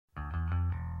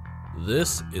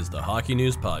This is the Hockey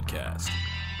News Podcast.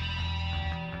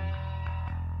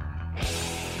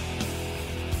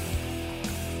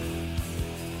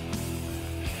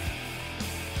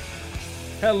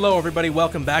 Hello, everybody.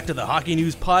 Welcome back to the Hockey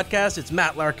News Podcast. It's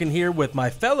Matt Larkin here with my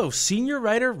fellow senior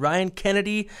writer, Ryan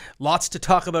Kennedy. Lots to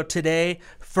talk about today.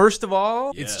 First of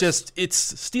all, it's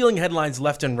stealing headlines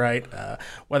left and right,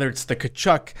 whether it's the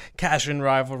Tkachuk-Cashin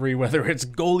rivalry, whether it's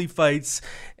goalie fights,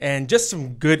 and just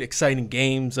some good, exciting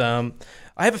games. I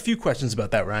have a few questions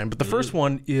about that, Ryan, but the first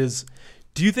one is,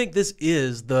 do you think this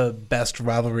is the best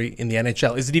rivalry in the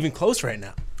NHL? Is it even close right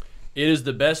now? It is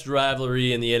the best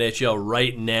rivalry in the NHL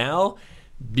right now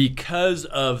because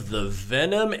of the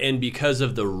venom and because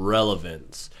of the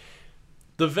relevance.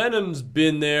 The venom's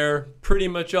been there pretty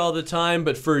much all the time,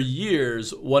 but for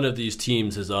years, one of these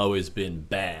teams has always been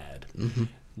bad. Mm-hmm.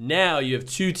 Now you have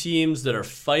two teams that are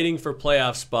fighting for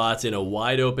playoff spots in a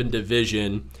wide-open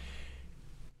division,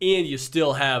 and you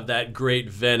still have that great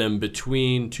venom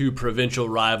between two provincial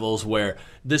rivals where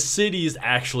the cities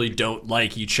actually don't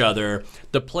like each other.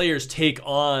 The players take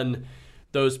on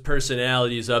those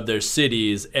personalities of their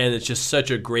cities, and it's just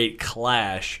such a great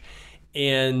clash.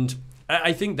 And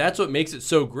I think that's what makes it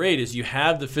so great is you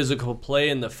have the physical play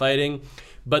and the fighting,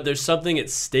 but there's something at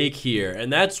stake here.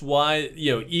 And that's why,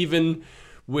 even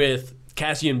with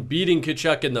Cassian beating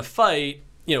Tkachuk in the fight,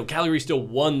 Calgary still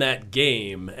won that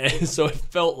game. And so it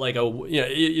felt like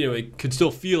it could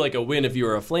still feel like a win if you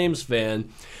were a Flames fan.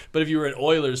 But if you were an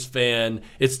Oilers fan,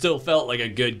 it still felt like a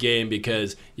good game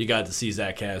because you got to see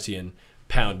Zach Cassian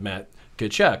pound Matt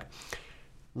Tkachuk.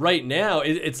 Right now,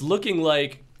 it's looking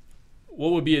like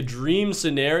what would be a dream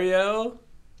scenario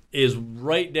is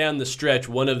right down the stretch,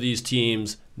 one of these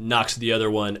teams knocks the other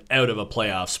one out of a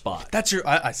playoff spot. That's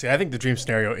I see. I think the dream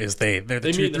scenario is they're the 2-3.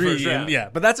 Meet in the first round. Yeah,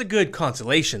 but that's a good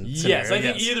consolation scenario. Yes, I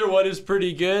think either one is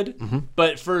pretty good. Mm-hmm.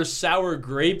 But for sour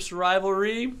grapes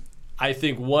rivalry, I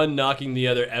think one knocking the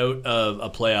other out of a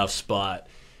playoff spot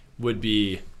would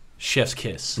be chef's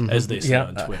kiss, as they say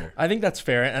on Twitter. I think that's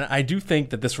fair, and I do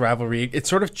think that this rivalry, it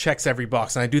sort of checks every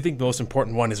box, and I do think the most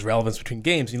important one is relevance between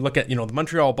games. You look at, the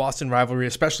Montreal-Boston rivalry,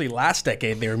 especially last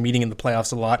decade, they were meeting in the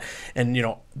playoffs a lot, and,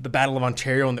 the Battle of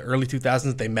Ontario in the early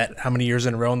 2000s, they met how many years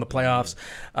in a row in the playoffs,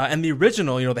 and the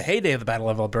original, the heyday of the Battle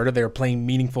of Alberta, they were playing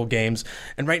meaningful games,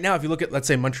 and right now, if you look at, let's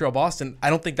say, Montreal-Boston, I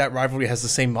don't think that rivalry has the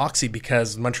same moxie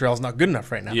because Montreal's not good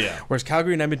enough right now. Yeah. Whereas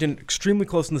Calgary and Edmonton, extremely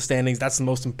close in the standings, that's the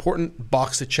most important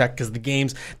box to check because the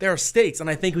games, there are stakes. And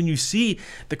I think when you see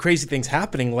the crazy things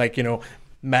happening, like,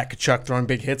 Matt Tkachuk throwing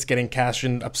big hits, getting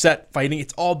Cashin upset, fighting,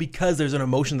 it's all because there's an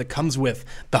emotion that comes with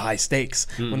the high stakes.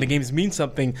 When the games mean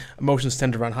something, emotions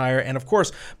tend to run higher. And of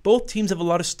course, both teams have a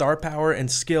lot of star power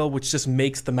and skill, which just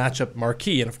makes the matchup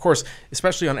marquee. And of course,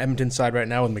 especially on Edmonton's side right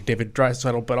now with McDavid,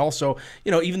 Draisaitl, but also,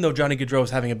 even though Johnny Gaudreau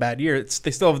is having a bad year,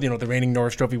 they still have, the reigning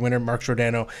Norris Trophy winner, Mark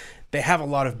Giordano. They have a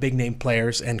lot of big-name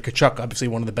players, and Tkachuk, obviously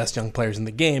one of the best young players in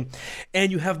the game.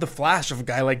 And you have the flash of a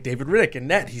guy like David Rittich in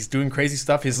net. He's doing crazy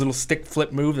stuff. His little stick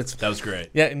flip move. That was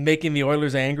great. Yeah, and making the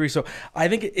Oilers angry. So I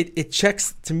think it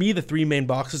checks, to me, the three main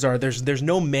boxes are there's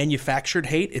no manufactured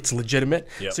hate. It's legitimate.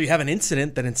 Yep. So you have an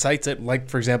incident that incites it, like,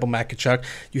 for example, Matt Tkachuk.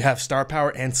 You have star power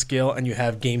and skill, and you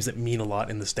have games that mean a lot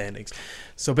in the standings.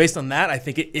 So based on that, I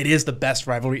think it is the best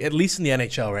rivalry, at least in the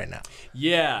NHL right now.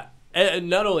 Yeah. And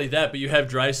not only that, but you have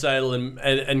Draisaitl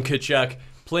and Tkachuk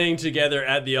playing together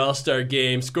at the All-Star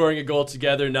game, scoring a goal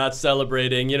together, not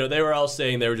celebrating. They were all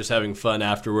saying they were just having fun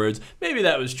afterwards. Maybe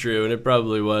that was true, and it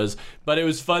probably was. But it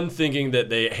was fun thinking that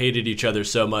they hated each other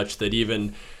so much that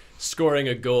even scoring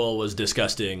a goal was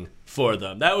disgusting for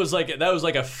them. That was like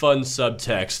a fun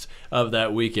subtext of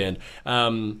that weekend.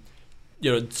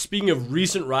 Speaking of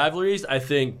recent rivalries, I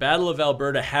think Battle of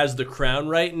Alberta has the crown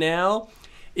right now.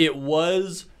 It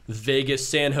was Vegas,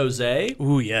 San Jose.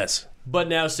 Ooh, yes. But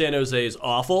now San Jose is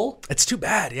awful. It's too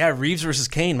bad. Yeah, Reeves versus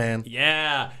Kane, man.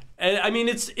 Yeah. And I mean,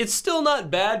 it's still not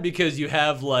bad because you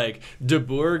have like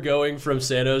DeBoer going from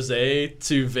San Jose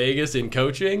to Vegas in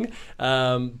coaching.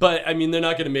 But I mean, they're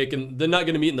not going to meet in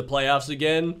the playoffs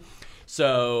again.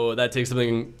 So that takes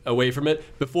something away from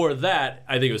it. Before that,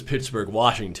 I think it was Pittsburgh,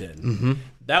 Washington. Mm-hmm.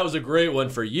 That was a great one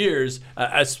for years,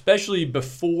 especially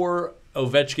before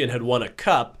Ovechkin had won a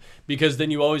cup. Because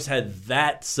then you always had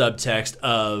that subtext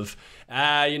of,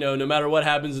 no matter what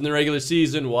happens in the regular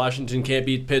season, Washington can't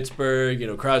beat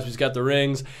Pittsburgh. Crosby's got the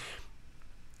rings.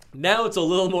 Now it's a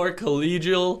little more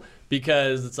collegial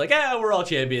because it's like, we're all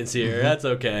champions here. Mm-hmm. That's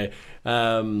okay.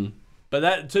 But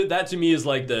that to me is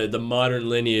like the modern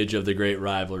lineage of the great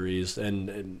rivalries.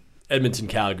 And Edmonton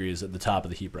Calgary is at the top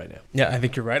of the heap right now. Yeah, I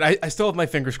think you're right. I still have my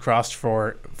fingers crossed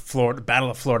for Florida, Battle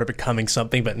of Florida becoming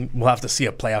something, but we'll have to see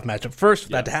a playoff matchup first for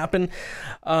that to happen.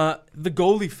 The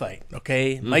goalie fight,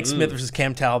 okay? Mike Smith versus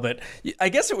Cam Talbot. I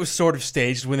guess it was sort of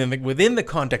staged within the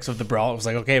context of the brawl. It was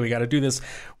like, okay, we got to do this.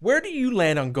 Where do you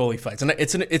land on goalie fights? And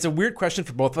it's a weird question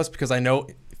for both of us because I know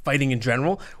fighting in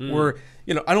general,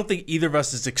 I don't think either of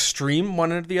us is extreme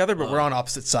one or the other, but we're on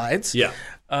opposite sides. Yeah.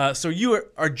 So you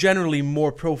are generally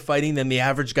more pro fighting than the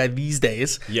average guy these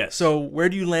days. Yes. So where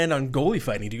do you land on goalie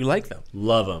fighting? Do you like them?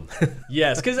 Love them.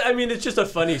 Yes, because, I mean, it's just a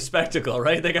funny spectacle,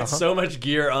 right? They got so much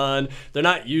gear on. They're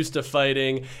not used to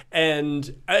fighting.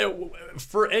 And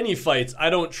for any fights, I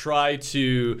don't try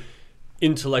to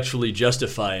intellectually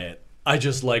justify it. I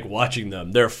just like watching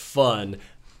them. They're fun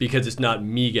because it's not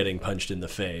me getting punched in the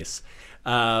face.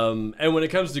 And when it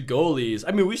comes to goalies,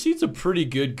 I mean, we've seen some pretty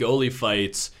good goalie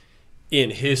fights in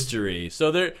history.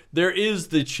 So there is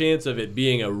the chance of it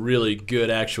being a really good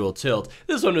actual tilt.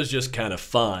 This one was just kind of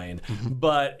fine.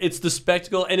 But it's the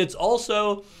spectacle, and it's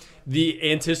also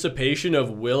the anticipation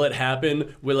of will it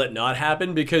happen, will it not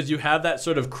happen, because you have that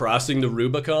sort of crossing the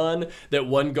Rubicon that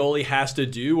one goalie has to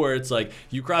do where it's like,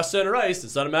 you cross center ice,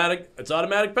 it's automatic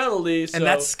penalty. So, and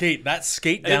that skate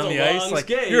down the ice, like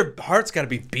skate. Your heart's got to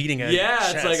be beating at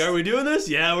chest. It's like, are we doing this?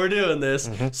 Yeah, we're doing this.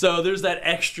 So there's that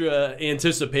extra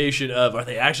anticipation of, are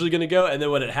they actually going to go? And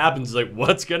then when it happens, it's like,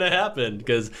 what's going to happen?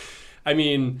 Because I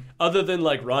mean, other than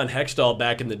like Ron Hextall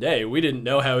back in the day, we didn't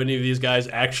know how any of these guys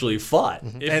actually fought.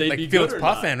 If they'd like be Felix good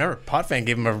or not. Potvin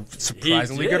gave him a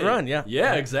surprisingly good run.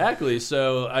 Yeah, exactly.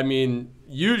 So, I mean,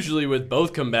 usually with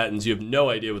both combatants, you have no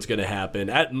idea what's going to happen.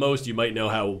 At most, you might know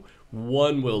how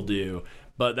one will do.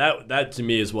 But that to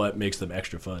me is what makes them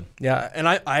extra fun. Yeah, and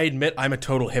I admit I'm a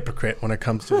total hypocrite when it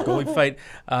comes to a goalie fight.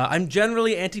 I'm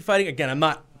generally anti-fighting. Again, I'm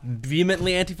not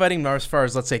vehemently anti-fighting, not as far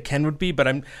as let's say Ken would be, but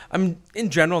I'm in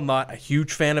general not a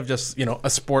huge fan of just a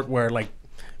sport where like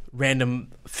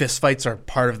random fist fights are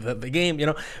part of the game,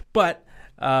 But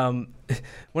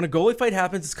when a goalie fight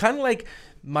happens, it's kind of like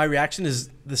my reaction is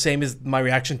the same as my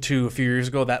reaction to a few years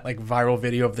ago, that like viral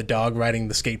video of the dog riding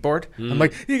the skateboard. I'm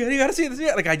like, you gotta see this.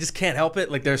 Yeah, like I just can't help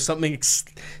it. Like there's something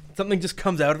just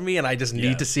comes out of me, and I just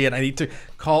need to see it. I need to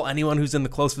call anyone who's in the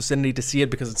close vicinity to see it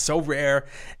because it's so rare.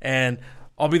 And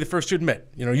I'll be the first to admit,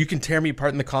 you can tear me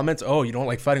apart in the comments. Oh, you don't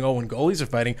like fighting. Oh, when goalies are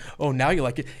fighting. Oh, now you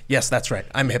like it. Yes, that's right.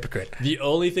 I'm a hypocrite. The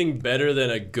only thing better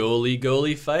than a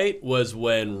goalie fight was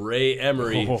when Ray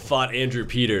Emery fought Andrew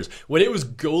Peters. When it was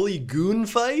goalie goon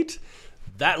fight,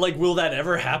 will that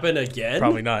ever happen again?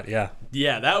 Probably not, yeah.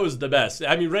 Yeah, that was the best.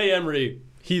 I mean, Ray Emery,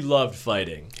 he loved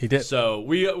fighting. He did. So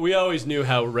we always knew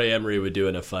how Ray Emery would do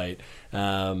in a fight.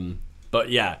 But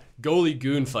yeah, goalie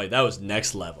goon fight, that was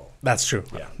next level. That's true.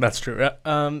 Yeah, that's true.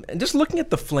 And just looking at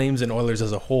the Flames and Oilers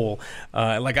as a whole,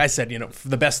 like I said,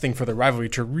 the best thing for the rivalry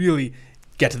to really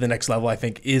get to the next level, I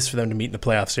think, is for them to meet in the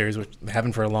playoff series, which they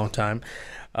haven't for a long time.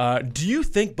 Do you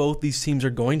think both these teams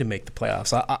are going to make the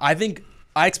playoffs?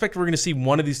 I expect we're going to see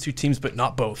one of these two teams, but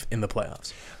not both in the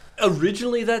playoffs.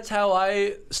 Originally, that's how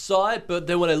I saw it, but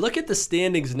then when I look at the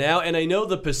standings now, and I know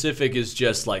the Pacific is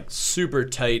just like super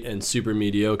tight and super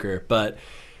mediocre, but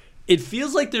it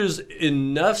feels like there's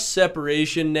enough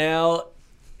separation now,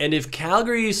 and if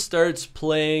Calgary starts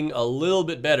playing a little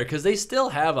bit better, because they still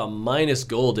have a minus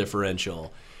goal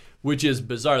differential, which is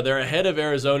bizarre. They're ahead of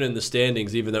Arizona in the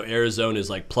standings, even though Arizona is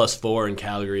like +4 and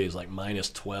Calgary is like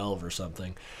 -12 or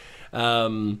something.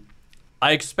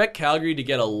 I expect Calgary to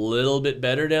get a little bit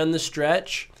better down the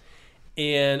stretch,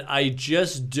 and I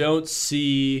just don't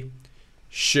see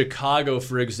Chicago,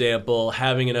 for example,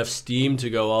 having enough steam to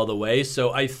go all the way.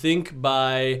 So I think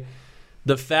by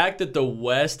the fact that the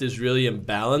West is really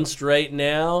imbalanced right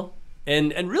now,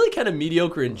 and really kind of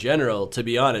mediocre in general, to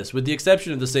be honest, with the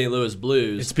exception of the St. Louis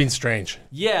Blues. It's been strange.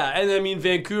 Yeah, and I mean,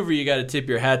 Vancouver, you got to tip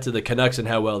your hat to the Canucks and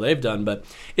how well they've done, but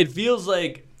it feels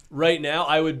like right now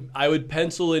I would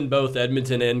pencil in both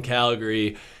Edmonton and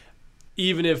Calgary,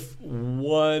 even if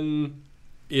one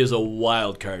is a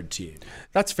wild card team.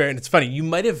 That's fair, and it's funny. You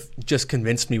might have just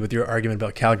convinced me with your argument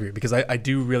about Calgary, because I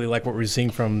do really like what we're seeing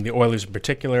from the Oilers in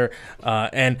particular,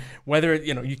 and whether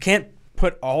you can't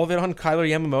put all of it on Kyler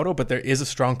Yamamoto, but there is a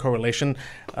strong correlation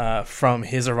from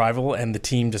his arrival and the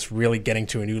team just really getting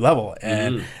to a new level,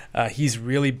 and he's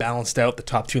really balanced out the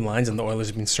top two lines, and the Oilers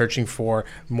have been searching for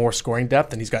more scoring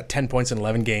depth, and he's got 10 points in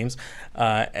 11 games,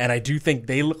 and I do think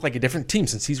they look like a different team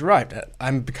since he's arrived.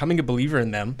 I'm becoming a believer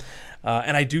in them.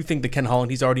 And I do think that Ken Holland,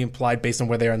 he's already implied, based on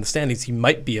where they are in the standings, he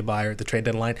might be a buyer at the trade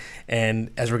deadline. And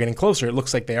as we're getting closer, it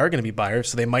looks like they are going to be buyers,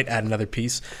 so they might add another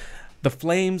piece. The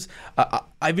Flames,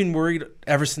 I've been worried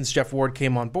ever since Jeff Ward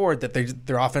came on board that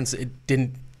their offense, it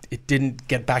didn't it didn't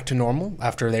get back to normal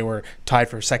after they were tied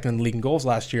for second in the league in goals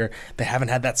last year. They haven't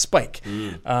had that spike.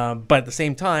 But at the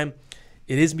same time,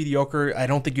 it is mediocre. I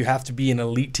don't think you have to be an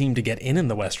elite team to get in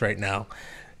the West right now.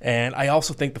 And I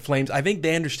also think the Flames, I think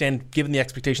they understand, given the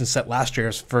expectations set last year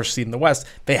as first seed in the West,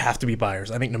 they have to be buyers.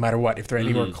 I think no matter what, if they're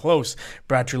anywhere close,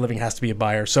 Brad Treliving has to be a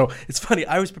buyer. So it's funny,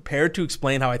 I was prepared to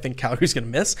explain how I think Calgary's going to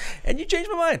miss, and you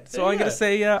changed my mind. So I'm going to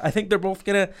say I think they're both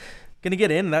going to get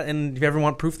in. And if you ever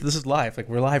want proof that this is live, like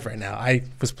we're live right now. I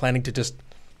was planning to just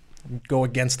go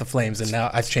against the Flames, and now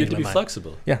I've changed my mind. Good to be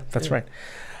flexible. Yeah, that's right.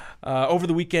 Over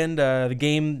the weekend, the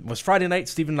game was Friday night.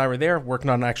 Steven and I were there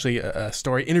working on actually a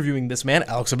story interviewing this man,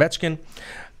 Alex Ovechkin.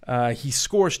 He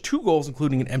scores 2 goals,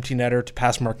 including an empty netter to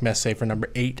pass Mark Messier for number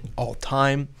 8 all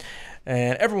time.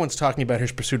 And everyone's talking about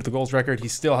his pursuit of the goals record. He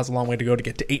still has a long way to go to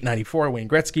get to 894, Wayne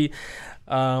Gretzky.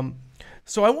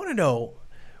 So I want to know,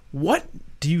 what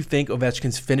do you think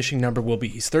Ovechkin's finishing number will be?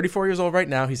 He's 34 years old right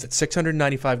now. He's at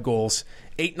 695 goals.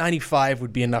 895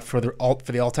 would be enough for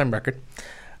the all-time record.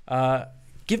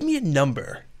 Give me a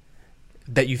number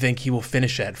that you think he will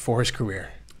finish at for his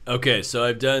career. Okay, so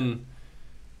I've done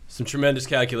some tremendous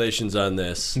calculations on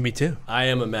this. Me too. I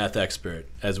am a math expert,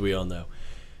 as we all know.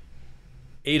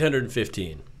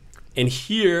 815. And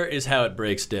here is how it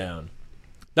breaks down.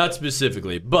 Not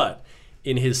specifically, but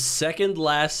in his second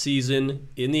last season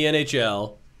in the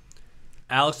NHL,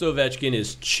 Alex Ovechkin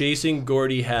is chasing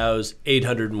Gordie Howe's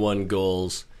 801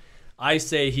 goals. I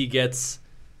say he gets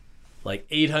like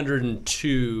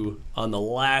 802 on the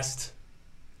last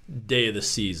day of the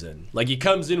season. Like he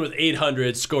comes in with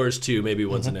 800, scores 2, maybe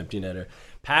one's an empty netter,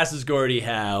 passes Gordie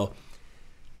Howe,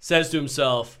 says to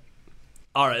himself,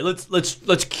 all right,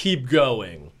 let's keep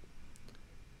going.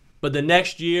 But the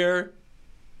next year,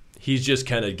 he's just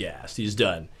kind of gassed. He's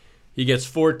done. He gets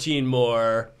 14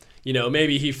 more. You know,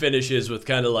 maybe he finishes with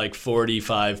kind of like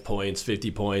 45 points, 50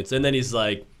 points, and then he's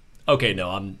like, okay, no,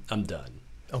 I'm done.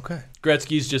 Okay.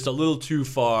 Gretzky's just a little too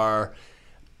far.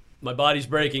 My body's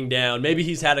breaking down. Maybe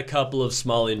he's had a couple of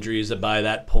small injuries by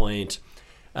that point.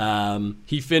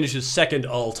 He finishes second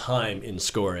all-time in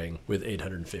scoring with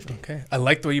 850. Okay. I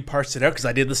like the way you parsed it out because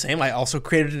I did the same. I also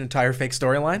created an entire fake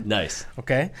storyline. Nice.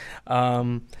 Okay.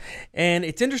 And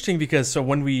it's interesting because so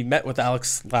when we met with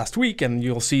Alex last week, and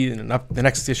you'll see in the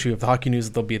next issue of the Hockey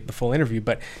News, there'll be the full interview,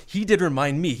 but he did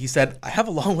remind me, he said, I have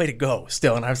a long way to go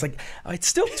still. And I was like, it's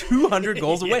still 200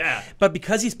 goals away. Yeah. But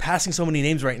because he's passing so many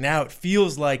names right now, it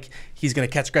feels like he's going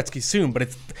to catch Gretzky soon.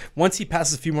 But once he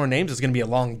passes a few more names, there's going to be a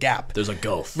long gap. There's a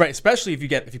gulf. Right, especially if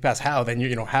you pass Howe, then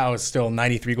Howe is still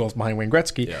 93 goals behind Wayne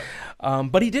Gretzky. Yeah.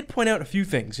 But he did point out a few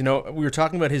things. We were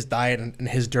talking about his diet and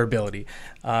his durability,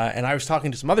 and I was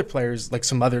talking to some other players, like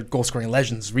some other goal-scoring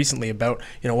legends, recently about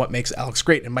what makes Alex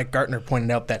great. And Mike Gartner pointed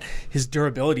out that his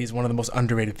durability is one of the most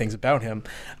underrated things about him,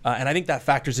 and I think that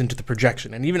factors into the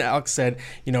projection. And even Alex said,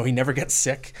 he never gets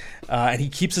sick, and he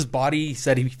keeps his body. He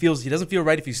said he doesn't feel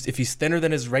right if he's thinner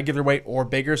than his regular weight or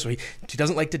bigger, so he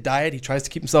doesn't like to diet. He tries to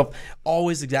keep himself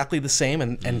always exactly the same,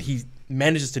 and he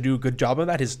manages to do a good job of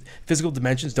that. His physical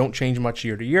dimensions don't change much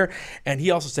year to year, and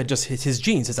he also said just his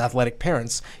genes, his athletic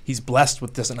parents, he's blessed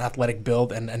with just an athletic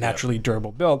build and a naturally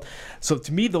durable build. So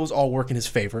to me, those all work in his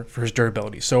favor for his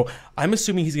durability. So I'm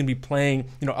assuming he's going to be playing,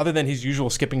 other than his usual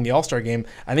skipping the All-Star game,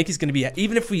 I think he's going to be,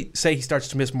 even if we say he starts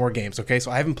to miss more games, okay? So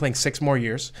I have him playing 6 more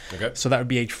years. Okay. So that would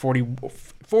be age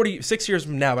 46 years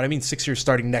from now, but I mean 6 years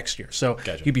starting next year. So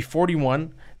Gotcha. He'd be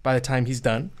 41 by the time he's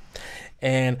done.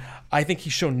 And I think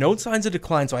he's shown no signs of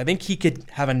decline, so I think he could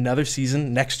have another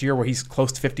season next year where he's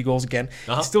close to 50 goals again.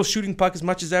 He's still shooting puck as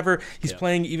much as ever. He's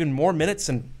playing even more minutes,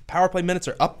 and power play minutes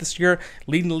are up this year,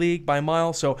 leading the league by a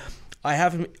mile. So I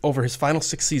have him over his final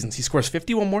 6 seasons. He scores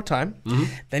 50 one more time.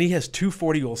 Then he has 2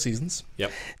 40-goal seasons.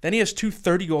 Yep. Then he has 2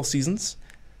 30-goal seasons.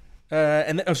 He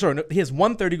has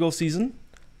 1 30-goal season.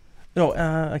 No,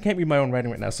 I can't read my own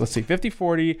writing right now. So let's see. 50,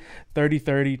 40, 30,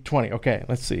 30, 20. Okay,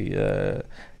 let's see.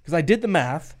 Because I did the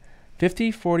math.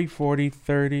 50, 40, 40,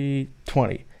 30,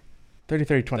 20. 30,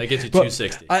 30, 20. That gets you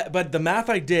 260. But the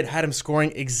math I did had him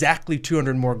scoring exactly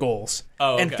 200 more goals.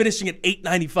 Oh, okay. And finishing at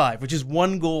 895, which is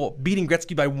 1 goal, beating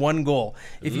Gretzky by 1 goal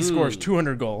if he scores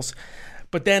 200 goals.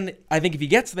 But then I think if he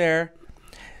gets there,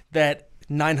 that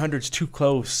 900's too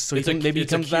close. So maybe he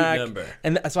comes back. Number.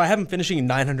 And so I have him finishing in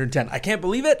 910. I can't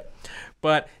believe it.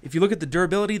 But if you look at the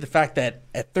durability, the fact that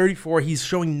at 34, he's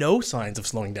showing no signs of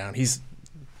slowing down. He's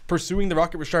pursuing the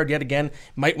Rocket Richard yet again,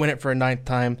 might win it for a 9th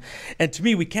time. And to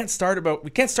me, we can't start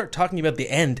talking about the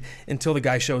end until the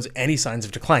guy shows any signs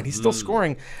of decline. He's still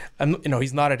scoring.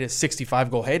 He's not at his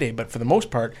 65-goal heyday, but for the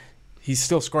most part, he's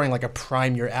still scoring like a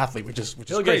prime year athlete, which is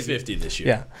He'll crazy. get 50 this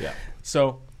year. Yeah.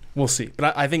 So We'll see.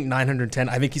 But I think 910,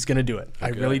 I think he's going to do it. Okay. I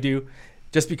really do.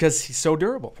 Just because he's so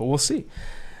durable. But we'll see.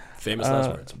 Famous last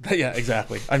words. Yeah,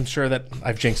 exactly. I'm sure that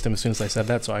I've jinxed him as soon as I said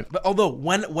that. But although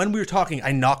when we were talking,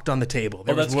 I knocked on the table.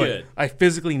 That's good. I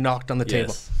physically knocked on the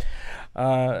table.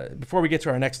 Before we get to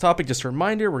our next topic, just a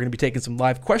reminder, we're going to be taking some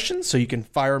live questions, so you can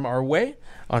fire them our way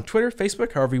on Twitter,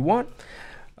 Facebook, however you want.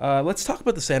 Let's talk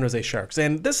about the San Jose Sharks.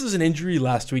 And this is an injury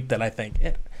last week that I think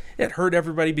it hurt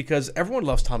everybody because everyone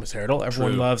loves Thomas Hertl.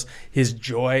 Everyone loves his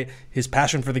joy, his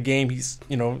passion for the game. He's,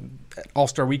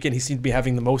 All-Star Weekend, he seemed to be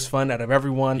having the most fun out of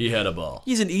everyone. He had a ball.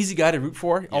 He's an easy guy to root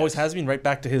for. Yes. Always has been, right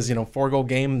back to his, 4-goal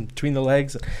game between the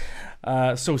legs.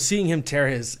 So seeing him tear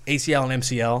his ACL and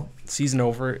MCL, season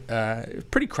over,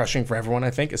 pretty crushing for everyone,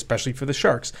 I think, especially for the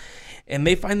Sharks. And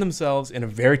they find themselves in a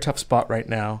very tough spot right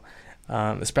now,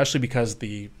 especially because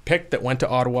the pick that went to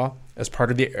Ottawa as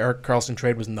part of the Erik Karlsson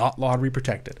trade was not lottery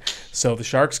protected. So the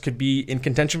Sharks could be in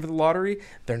contention for the lottery.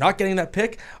 They're not getting that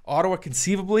pick. Ottawa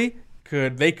conceivably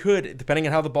could, depending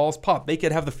on how the balls pop, they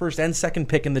could have the first and second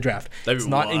pick in the draft. It's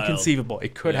not wild. Inconceivable.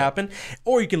 It could happen.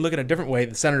 Or you can look at a different way.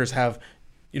 The Senators have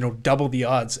double the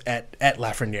odds at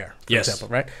Lafreniere, for example,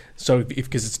 right? So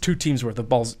because it's two teams worth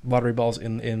of lottery balls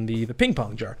in the ping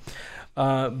pong jar.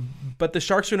 But the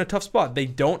Sharks are in a tough spot. They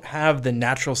don't have the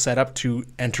natural setup to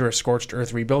enter a scorched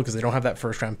earth rebuild because they don't have that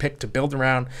first round pick to build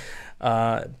around.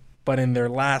 But in their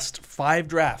last 5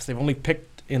 drafts, they've only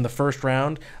picked in the first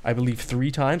round, I believe,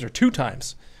 3 times or 2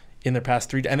 times in their past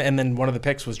 3. And then one of the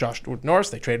picks was Josh Norris.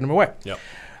 They traded him away. Yep.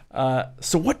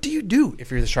 So what do you do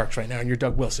if you're the Sharks right now and you're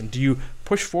Doug Wilson? Do you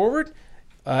push forward?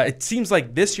 It seems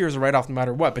like this year is a write-off no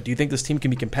matter what, but do you think this team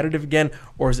can be competitive again,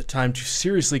 or is it time to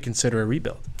seriously consider a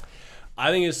rebuild? I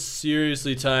think it's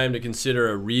seriously time to consider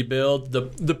a rebuild.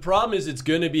 The problem is it's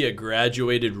going to be a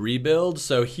graduated rebuild,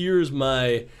 so here's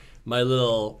my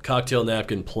little cocktail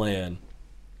napkin plan.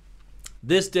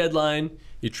 This deadline,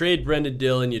 you trade Brendan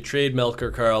Dillon, you trade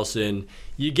Melker Karlsson,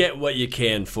 you get what you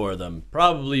can for them.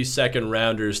 Probably second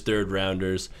rounders, third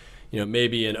rounders,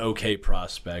 maybe an okay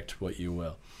prospect, what you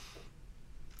will.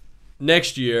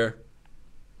 Next year,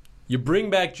 you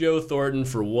bring back Joe Thornton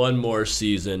for one more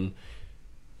season,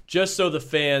 just so the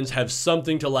fans have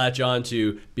something to latch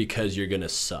onto because you're going to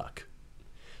suck.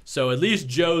 So at least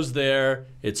Joe's there.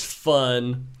 It's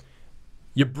fun.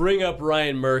 You bring up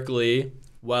Ryan Merkley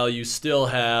while you still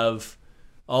have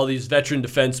all these veteran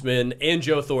defensemen and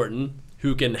Joe Thornton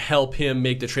who can help him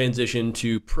make the transition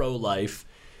to pro life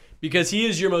because he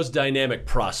is your most dynamic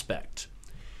prospect.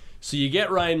 So you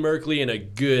get Ryan Merkley in a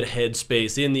good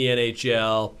headspace in the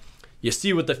NHL. You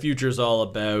see what the future's all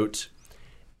about.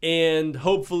 And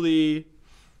hopefully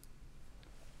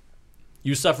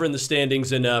you suffer in the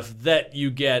standings enough that you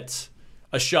get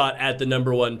a shot at the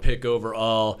number 1 pick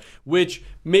overall, which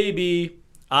maybe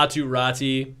Aatu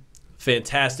Ratti,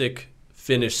 fantastic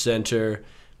Finnish center,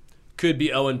 could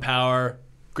be Owen Power,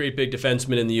 great big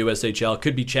defenseman in the USHL,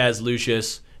 could be Chaz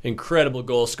Lucius, incredible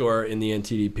goal scorer in the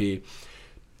NTDP.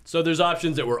 So there's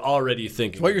options that we're already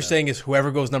thinking. What you're saying is whoever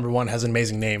goes number 1 has an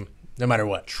amazing name. No matter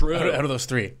what. True. Out of those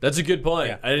 3. That's a good point.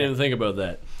 Yeah, I didn't even think about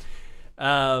that.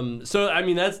 So, I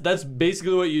mean, that's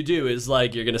basically what you do is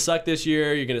like you're going to suck this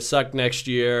year, you're going to suck next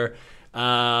year,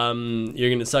 you're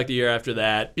going to suck the year after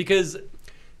that. Because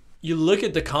you look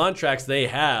at the contracts they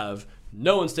have,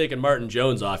 no one's taking Martin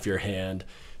Jones off your hand.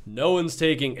 No one's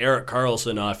taking Erik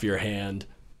Karlsson off your hand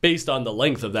based on the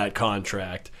length of that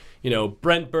contract.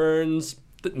 Brent Burns,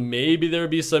 maybe there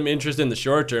would be some interest in the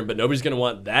short term, but nobody's going to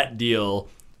want that deal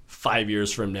 5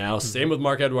 years from now. Same with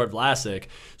Marc-Edouard Vlasic.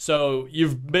 So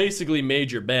you've basically made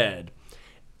your bed.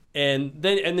 And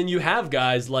then you have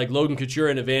guys like Logan Couture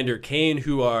and Evander Kane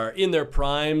who are in their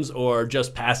primes or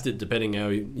just past it, depending how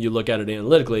you look at it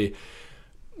analytically.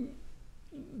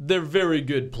 They're very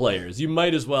good players. You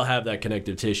might as well have that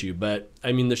connective tissue. But,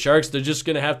 I mean, the Sharks, they're just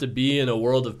going to have to be in a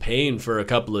world of pain for a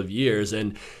couple of years.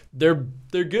 And they're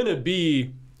going to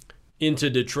be into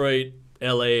Detroit,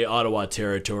 LA, Ottawa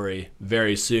territory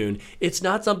very soon. It's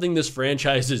not something this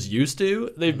franchise is used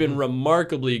to. They've been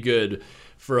remarkably good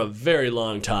for a very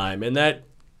long time, and that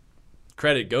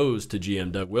credit goes to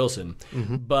GM Doug Wilson.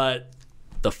 But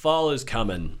the fall is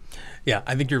coming. Yeah,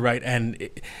 I think you're right. And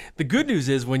the good news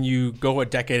is when you go a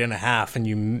decade and a half and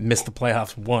you miss the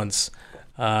playoffs once,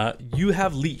 you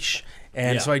have leash.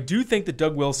 And so I do think that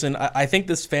Doug Wilson, I think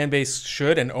this fan base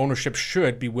should and ownership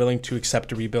should be willing to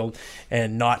accept a rebuild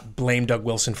and not blame Doug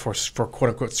Wilson for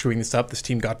quote-unquote screwing this up. This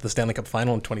team got to the Stanley Cup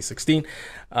final in 2016.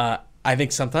 I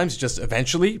think sometimes just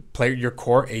eventually your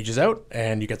core ages out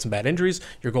and you get some bad injuries,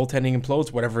 your goaltending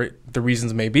implodes, whatever the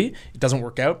reasons may be. It doesn't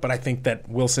work out, but I think that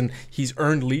Wilson, he's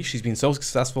earned leash. He's been so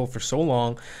successful for so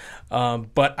long.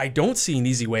 But I don't see an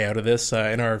easy way out of this.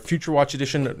 In our Future Watch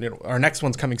edition, our next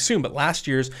one's coming soon, but last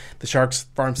year's, the Sharks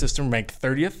farm system ranked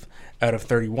 30th out of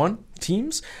 31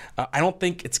 teams. I don't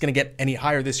think it's going to get any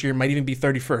higher this year. It might even be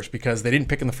 31st because they didn't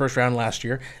pick in the first round last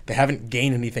year. They haven't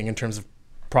gained anything in terms of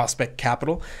prospect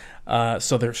capital.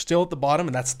 So they're still at the bottom,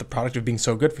 and that's the product of being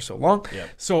so good for so long. Yep.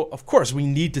 So, of course, we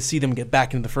need to see them get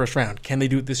back into the first round. Can they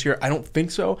do it this year? I don't think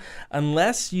so.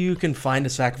 Unless you can find a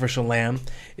sacrificial lamb,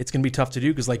 it's going to be tough to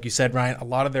do because, like you said, Ryan, a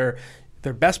lot of their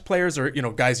best players are,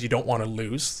 guys you don't want to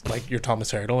lose, like your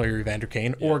Thomas Hertl or your Evander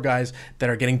Kane, or guys that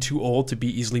are getting too old to be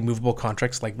easily movable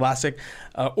contracts like Vlasic,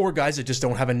 or guys that just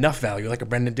don't have enough value, like a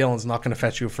Brendan Dillon's not going to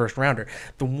fetch you a first rounder.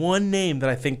 The one name that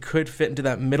I think could fit into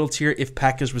that middle tier if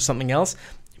packaged with something else,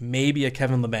 maybe a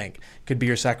Kevin Labanc could be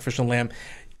your sacrificial lamb.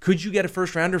 Could you get a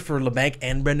first rounder for Labanc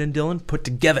and Brendan Dillon put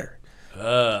together?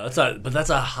 That's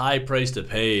a high price to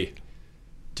pay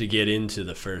to get into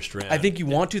the first round. I think you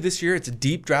want to this year. It's a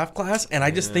deep draft class, and I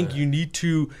just think you need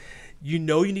to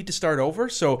start over.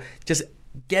 So just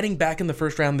getting back in the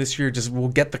first round this year just will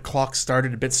get the clock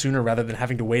started a bit sooner rather than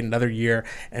having to wait another year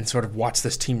and sort of watch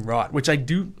this team rot, which I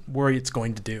do worry it's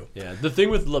going to do. Yeah, the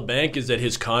thing with Labanc is that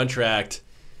his contract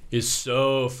is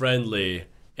so friendly,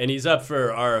 and he's up for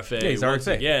RFA once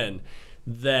again,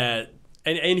 that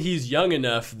and he's young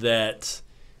enough that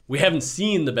we haven't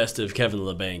seen the best of Kevin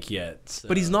Labanc yet. So.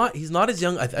 But he's not as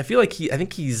young. I feel like I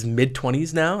think he's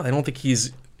mid-20s now. I don't think he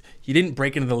didn't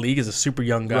break into the league as a super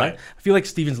young guy. Right. I feel like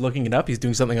Steven's looking it up. He's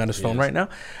doing something on his phone right now.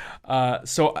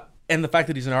 And the fact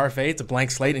that he's an RFA, it's a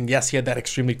blank slate. And yes, he had that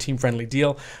extremely team-friendly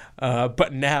deal.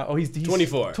 But now, he's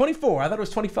 24. 24. I thought it was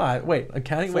 25. Wait, I'm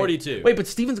counting. 42. Wait, but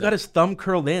Steven's got his thumb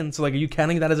curled in. So, are you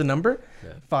counting that as a number?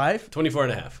 Yeah. 5? 24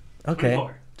 and a half. Okay.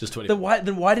 24. Just 24.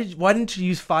 Then why didn't you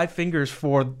use 5 fingers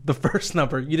for the first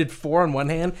number? You did 4 on one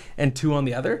hand and 2 on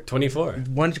the other. 24.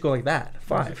 Why don't you go like that?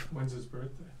 5. When's his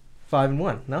birthday? 5 and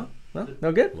 1. No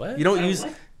good. What? You don't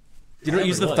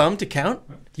use the thumb to count.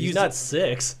 He's not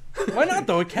 6. Why not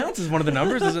though? It counts as one of the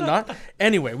numbers, is it not?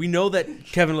 Anyway, we know that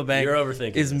Kevin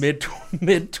Labanc is mid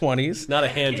 20s. Not a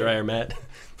hand dryer, Matt.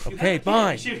 Okay,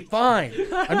 fine.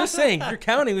 I'm just saying, if you're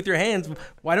counting with your hands,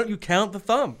 why don't you count the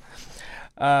thumb?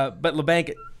 But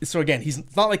Labanc, so again,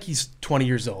 it's not like he's 20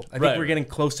 years old. I think we're getting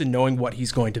close to knowing what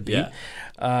he's going to be. Yeah.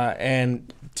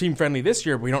 And team friendly this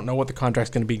year, we don't know what the contract's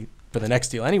going to be for the next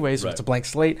deal anyway, so it's a blank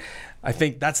slate. I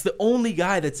think that's the only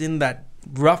guy that's in that,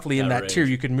 roughly in that tier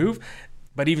you could move.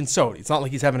 But even so, it's not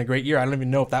like he's having a great year. I don't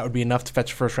even know if that would be enough to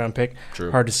fetch a first-round pick.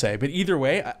 True. Hard to say. But either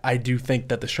way, I do think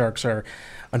that the Sharks are,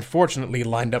 unfortunately,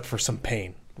 lined up for some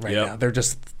pain right now. They're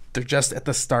just at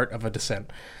the start of a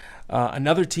descent.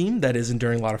 Another team that is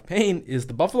enduring a lot of pain is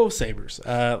the Buffalo Sabres.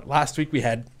 Last week we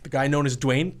had the guy known as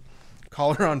Dwayne,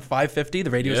 caller on 550,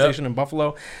 the radio station in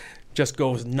Buffalo, just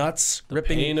goes nuts. The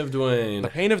pain of Dwayne. The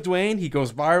pain of Dwayne. He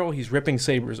goes viral. He's ripping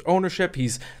Sabres ownership.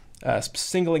 He's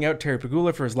singling out Terry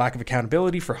Pegula for his lack of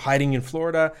accountability, for hiding in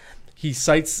Florida.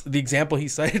 The example he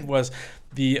cited was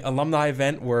the alumni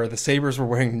event where the Sabres were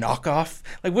wearing knockoff,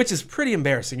 which is pretty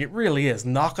embarrassing. It really is.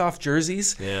 Knockoff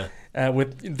jerseys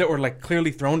that were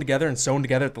clearly thrown together and sewn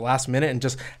together at the last minute, and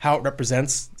just how it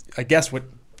represents, I guess, what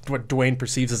Dwayne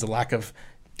perceives as a lack of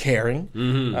caring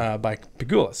by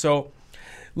Pegula. So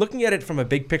looking at it from a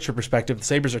big picture perspective, the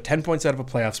Sabres are 10 points out of a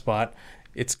playoff spot.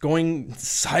 It's going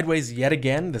sideways yet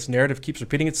again. This narrative keeps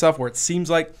repeating itself where it seems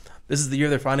like this is the year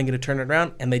they're finally going to turn it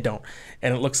around, and they don't.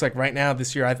 And it looks like right now,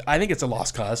 this year, I think it's a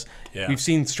lost cause. Yeah. We've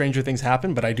seen stranger things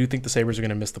happen, but I do think the Sabres are going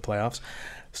to miss the playoffs.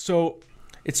 So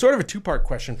it's sort of a two-part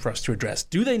question for us to address.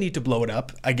 Do they need to blow it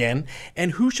up again?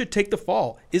 And who should take the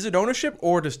fall? Is it ownership,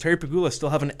 or does Terry Pegula still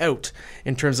have an out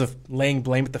in terms of laying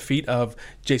blame at the feet of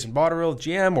Jason Botterill,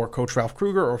 GM, or Coach Ralph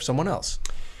Kruger, or someone else?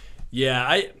 Yeah,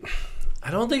 I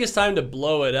don't think it's time to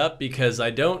blow it up because I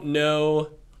don't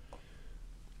know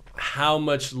how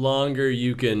much longer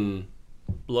you can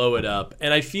blow it up.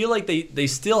 And I feel like they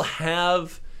still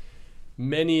have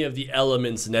many of the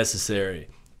elements necessary.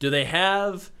 Do they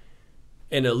have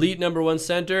an elite number one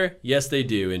center? Yes, they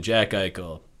do, in Jack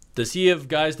Eichel. Does he have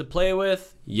guys to play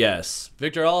with? Yes.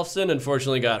 Victor Olofsson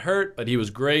unfortunately got hurt, but he was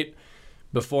great.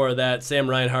 Before that, Sam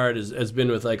Reinhart has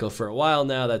been with Eichel for a while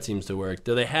now. That seems to work.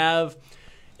 Do they have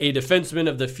a defenseman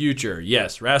of the future?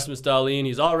 Yes, Rasmus Dahlin.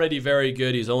 He's already very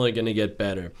good. He's only going to get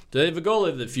better. Do they have a goalie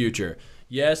of the future?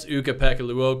 Yes, Ukko-Pekka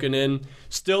Luukkonen,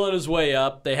 still on his way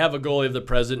up. They have a goalie of the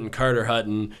present in Carter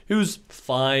Hutton, who's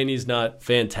fine. He's not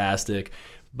fantastic.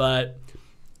 But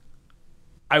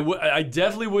I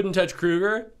definitely wouldn't touch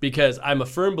Kruger because I'm a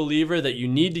firm believer that you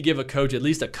need to give a coach at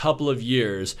least a couple of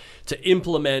years to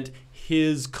implement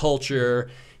his culture,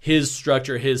 his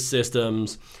structure, his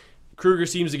systems. Kruger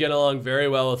seems to get along very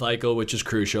well with Eichel, which is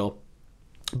crucial.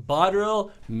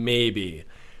 Botterill, maybe.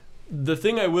 The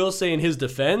thing I will say in his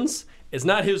defense, it's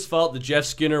not his fault that Jeff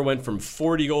Skinner went from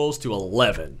 40 goals to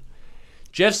 11.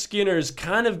 Jeff Skinner's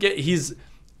kind of he's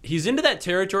into that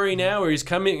territory now where he's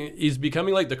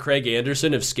becoming like the Craig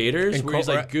Anderson of skaters, where he's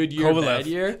like good year, bad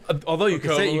year. Although you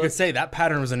could say that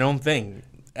pattern was a known thing.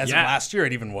 As of last year,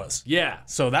 it even was. Yeah.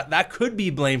 So that could be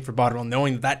blamed for Botterill,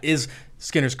 knowing that is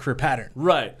Skinner's career pattern.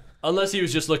 Right. Unless he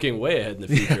was just looking way ahead in the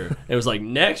future. It was like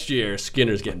next year,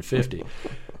 Skinner's getting 50.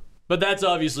 But that's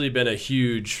obviously been a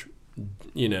huge,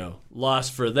 loss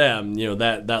for them,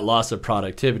 that loss of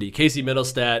productivity. Casey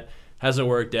Middlestat hasn't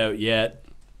worked out yet.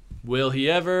 Will he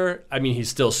ever? I mean, he's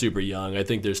still super young. I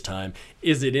think there's time.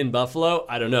 Is it in Buffalo?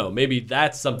 I don't know. Maybe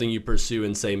that's something you pursue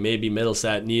and say maybe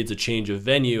Middlestat needs a change of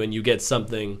venue and you get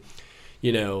something,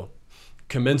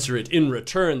 commensurate in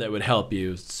return that would help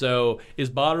you. So is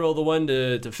Botterill the one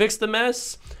to fix the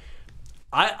mess?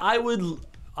 I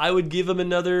would give him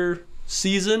another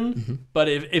season, but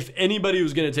if anybody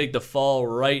was going to take the fall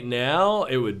right now,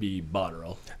 it would be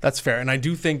Botterill. That's fair, and I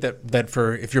do think that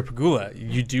if you're Pegula,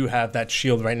 you do have that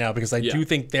shield right now because I do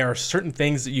think there are certain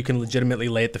things that you can legitimately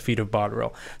lay at the feet of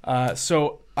Botterill.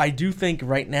 So I do think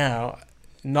right now,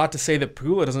 not to say that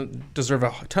Pegula doesn't deserve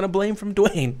a ton of blame from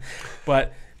Dwayne,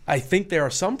 but I think there are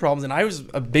some problems, and I was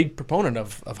a big proponent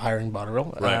of hiring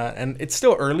Botterill, right. And it's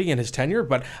still early in his tenure,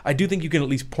 but I do think you can at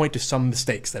least point to some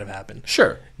mistakes that have happened.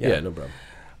 Sure. Yeah, no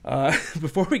problem.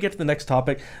 Before we get to the next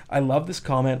topic, I love this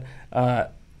comment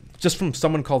just from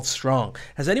someone called Strong.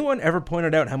 Has anyone ever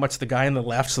pointed out how much the guy on the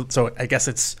left, so I guess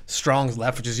it's Strong's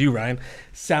left, which is you, Ryan,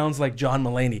 sounds like John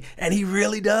Mulaney? And he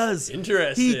really does.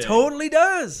 Interesting. He totally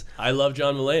does. I love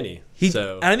John Mulaney.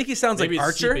 And I think he sounds like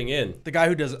Archer, in. the guy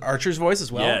who does Archer's voice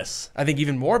as well. Yes. I think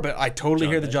even more, but I totally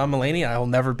hear the John Mulaney. I'll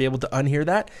never be able to unhear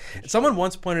that. Someone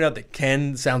once pointed out that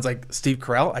Ken sounds like Steve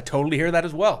Carell. I totally hear that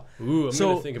as well. Ooh, I'm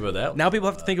going to think about that one. Now people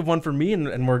have to think of one for me,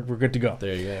 and we're good to go.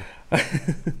 There you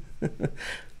go.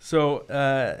 So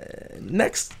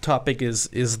next topic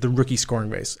is the rookie scoring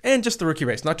race, and just the rookie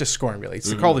race, not just scoring really. It's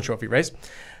the Calder Trophy race.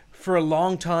 For a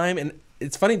long time, and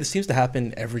it's funny, this seems to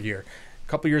happen every year.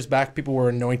 A couple years back, people were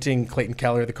anointing Clayton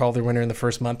Keller the Calder winner in the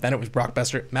first month. Then it was Brock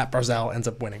Besser. Matt Barzal ends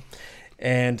up winning.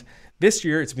 And this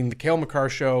year, it's been the Cale Makar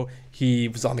show. He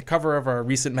was on the cover of our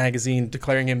recent magazine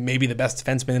declaring him maybe the best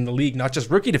defenseman in the league, not just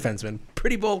rookie defenseman.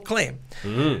 Pretty bold claim.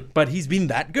 But he's been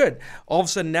that good. All of a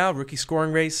sudden now, rookie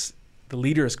scoring race, the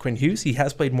leader is Quinn Hughes. He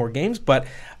has played more games, but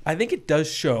I think it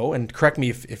does show, and correct me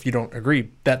if you don't agree,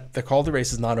 that the Calder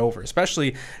race is not over,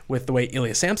 especially with the way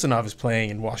Ilya Samsonov is playing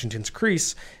in Washington's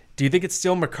crease. Do you think it's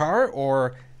still Makar,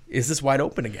 or is this wide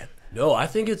open again? No, I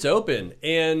think it's open.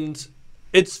 And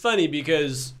it's funny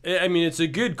because, I mean, it's a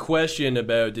good question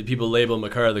about did people label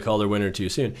Makar the Calder winner too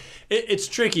soon. It's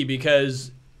tricky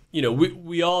because,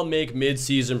 we all make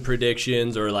mid-season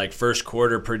predictions or like first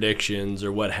quarter predictions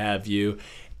or what have you.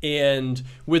 And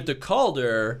with the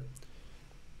Calder,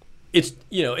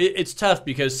 it's tough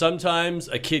because sometimes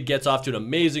a kid gets off to an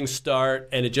amazing start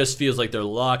and it just feels like they're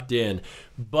locked in.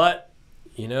 But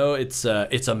it's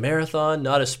a marathon,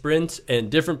 not a sprint, and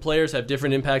different players have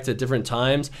different impacts at different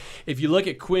times. If you look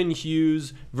at Quinn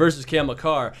Hughes versus Cale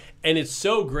Makar, and it's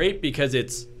so great because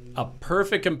it's a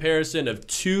perfect comparison of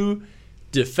two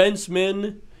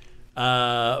defensemen,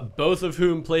 both of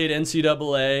whom played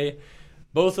NCAA,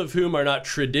 both of whom are not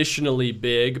traditionally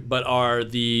big, but are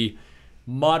the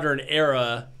modern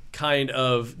era kind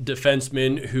of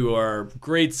defensemen who are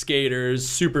great skaters,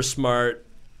 super smart,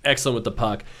 excellent with the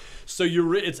puck. So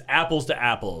it's apples to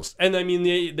apples. And I mean,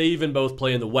 they even both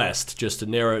play in the West, just to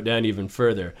narrow it down even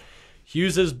further.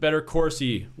 Hughes is better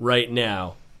Corsi right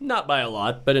now. Not by a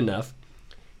lot, but enough.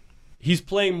 He's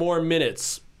playing more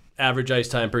minutes, average ice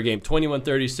time per game,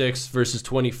 21:36 versus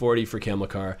 20:40 for Cale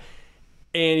Makar.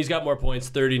 And he's got more points,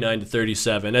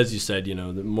 39-37. As you said, the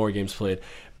more games played.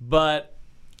 But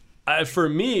for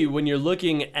me, when you're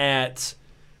looking at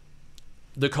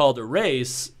the Calder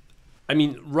race, I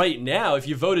mean, right now, if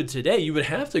you voted today, you would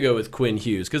have to go with Quinn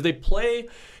Hughes because they play,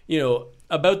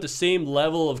 about the same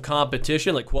level of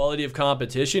competition, like quality of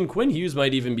competition. Quinn Hughes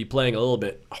might even be playing a little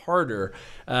bit harder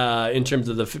in terms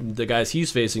of the guys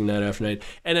he's facing night after night.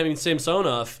 And I mean,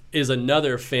 Samsonov is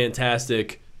another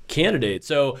fantastic candidate.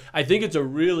 So I think it's a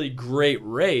really great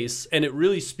race, and it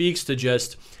really speaks to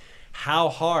just how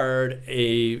hard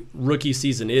a rookie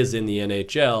season is in the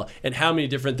NHL and how many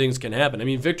different things can happen. I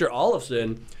mean, Victor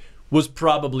Olofsson was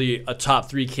probably a top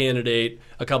 3 candidate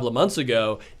a couple of months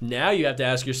ago. Now you have to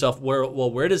ask yourself,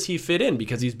 where does he fit in?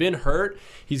 Because he's been hurt.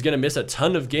 He's going to miss a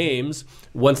ton of games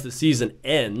once the season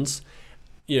ends.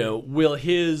 Will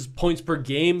his points per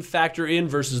game factor in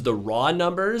versus the raw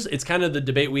numbers? It's kind of the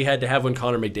debate we had to have when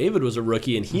Connor McDavid was a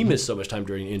rookie and he missed so much time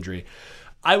during injury.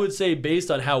 I would say based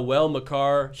on how well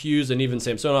Makar, Hughes, and even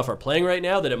Samsonov are playing right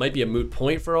now that it might be a moot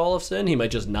point for Olofsson. He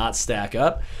might just not stack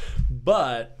up.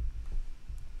 But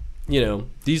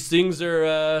these things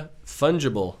are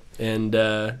fungible. And,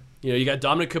 you got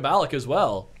Dominic Kubalik as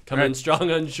well coming in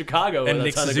strong on Chicago. And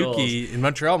Nick Suzuki in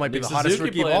Montreal might be the hottest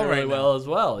rookie of all right now. Well as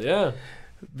well, yeah.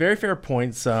 Very fair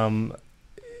points. And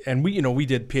we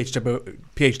did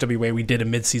PHWA. We did a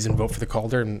midseason vote for the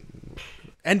Calder. And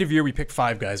end of year, we picked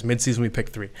 5 guys. Midseason, we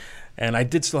picked 3. And I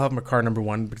did still have Makar number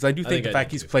 1 because I do think the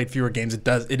fact he's played fewer games,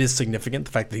 it is significant.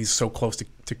 The fact that he's so close to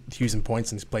Hughes in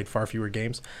points and he's played far fewer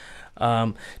games.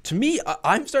 To me,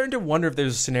 I'm starting to wonder if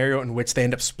there's a scenario in which they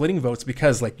end up splitting votes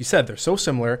because, like you said, they're so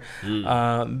similar.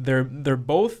 They're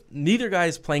both, neither guy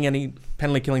is playing any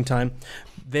penalty killing time.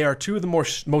 They are 2 of the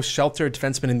most sheltered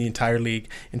defensemen in the entire league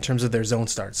in terms of their zone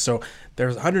starts. So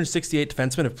there's 168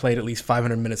 defensemen have played at least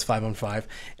 500 minutes 5-on-5,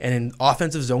 and in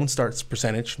offensive zone starts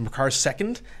percentage, Makar's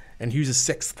 2nd and Hughes is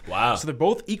 6th. Wow! So they're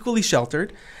both equally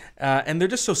sheltered. And they're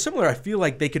just so similar. I feel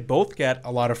like they could both get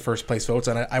a lot of first-place votes,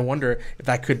 and I wonder if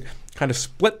that could kind of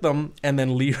split them and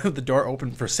then leave the door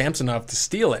open for Samsonov to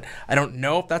steal it. I don't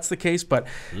know if that's the case, but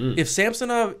if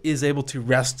Samsonov is able to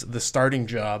wrest the starting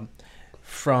job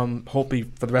from hopefully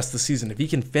for the rest of the season, if he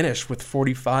can finish with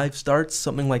 45 starts,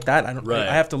 something like that,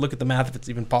 I have to look at the math if it's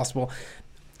even possible.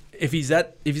 If he's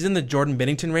in the Jordan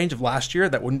Binnington range of last year,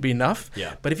 that wouldn't be enough.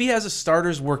 Yeah. But if he has a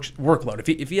starter's workload,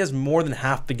 if he has more than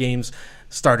half the games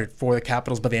started for the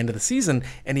Capitals by the end of the season,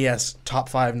 and he has top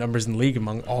 5 numbers in the league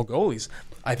among all goalies,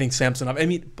 I think Samsonov. I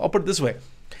mean, I'll put it this way: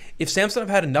 if Samsonov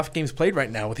had enough games played right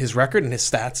now with his record and his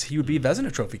stats, he would be a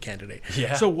Vezina Trophy candidate.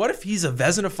 Yeah. So what if he's a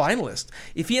Vezina finalist?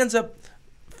 If he ends up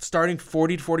starting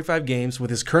 40 to 45 games with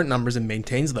his current numbers and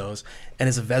maintains those and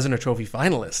is a Vezina Trophy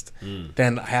finalist,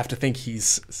 then I have to think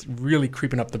he's really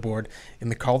creeping up the board in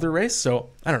the Calder race. So,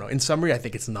 I don't know. In summary, I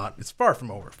think it's far from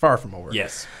over. Far from over.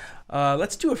 Yes.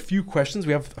 Let's do a few questions.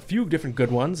 We have a few different good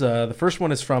ones. The first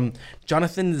one is from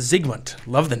Jonathan Zygmunt.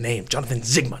 Love the name, Jonathan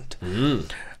Zygmunt.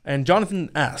 And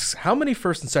Jonathan asks, how many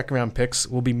first and second round picks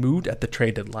will be moved at the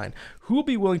trade deadline? Who will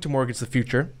be willing to mortgage the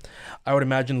future? I would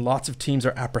imagine lots of teams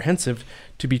are apprehensive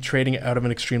to be trading out of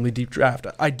an extremely deep draft.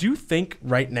 I do think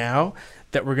right now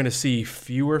that we're going to see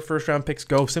fewer first round picks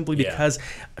go simply because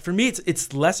for me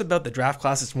it's less about the draft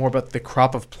class. It's more about the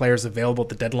crop of players available at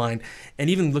the deadline. And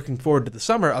even looking forward to the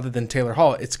summer, other than Taylor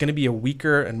Hall, it's going to be a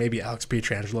weaker, and maybe Alex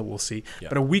Pietrangelo, we'll see,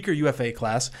 but a weaker UFA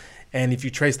class. And if you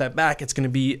trace that back, it's going to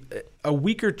be a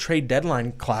weaker trade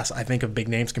deadline class, I think, of big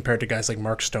names compared to guys like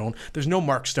Mark Stone. There's no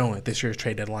Mark Stone at this year's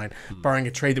trade deadline, barring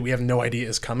a trade that we have no idea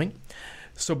is coming.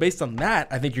 So based on that,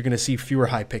 I think you're going to see fewer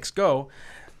high picks go.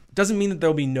 Doesn't mean that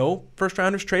there'll be no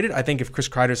first-rounders traded. I think if Chris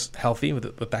Kreider's healthy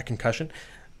with that concussion,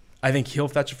 I think he'll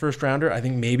fetch a first-rounder. I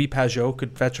think maybe Pajot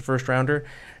could fetch a first-rounder.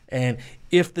 And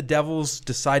if the Devils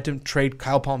decide to trade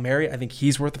Kyle Palmieri, I think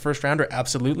he's worth a first-rounder,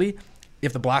 absolutely.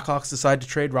 If the Blackhawks decide to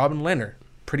trade Robin Lehner,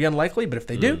 pretty unlikely, but if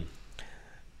they do,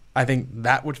 I think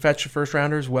that would fetch a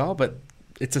first-rounder as well. But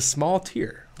it's a small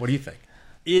tier. What do you think?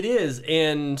 It is,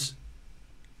 and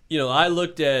I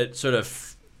looked at sort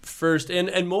of first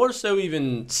and more so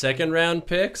even second-round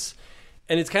picks,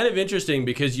 and it's kind of interesting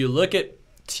because you look at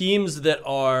teams that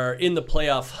are in the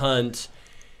playoff hunt,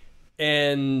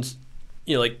 and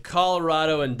like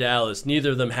Colorado and Dallas, neither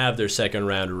of them have their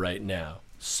second-rounder right now.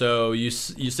 So you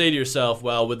say to yourself,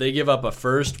 well, would they give up a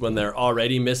first when they're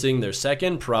already missing their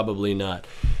second? Probably not.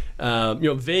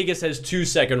 Vegas has 2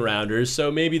 second-rounders,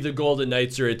 so maybe the Golden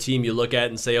Knights are a team you look at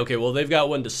and say, okay, well, they've got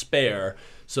one to spare,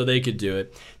 so they could do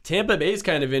it. Tampa Bay is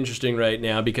kind of interesting right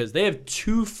now because they have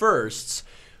 2 firsts,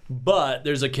 but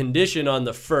there's a condition on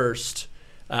the first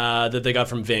that they got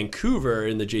from Vancouver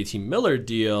in the JT Miller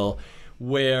deal,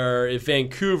 where if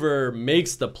Vancouver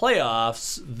makes the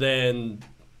playoffs, then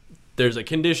there's a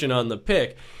condition on the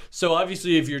pick. So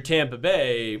obviously if you're Tampa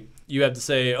Bay, you have to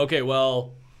say, okay,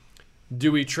 well,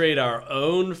 do we trade our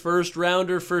own first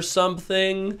rounder for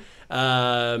something?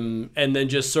 And then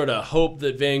just sort of hope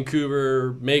that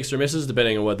Vancouver makes or misses,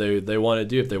 depending on what they want to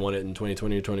do, if they want it in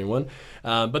 2020 or 21.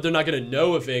 But they're not going to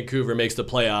know if Vancouver makes the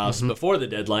playoffs before the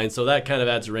deadline, so that kind of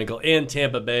adds a wrinkle. And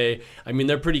Tampa Bay, I mean,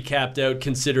 they're pretty capped out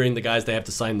considering the guys they have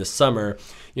to sign this summer.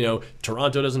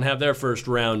 Toronto doesn't have their first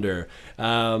rounder.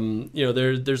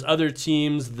 There's other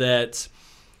teams that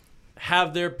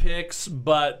have their picks,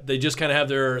 but they just kind of have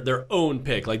their own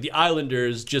pick. Like the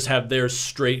Islanders just have their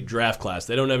straight draft class.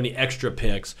 They don't have any extra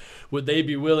picks. Would they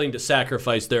be willing to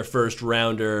sacrifice their first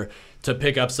rounder to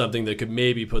pick up something that could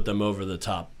maybe put them over the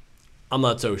top? I'm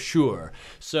not so sure.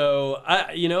 So,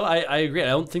 I agree. I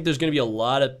don't think there's going to be a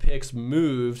lot of picks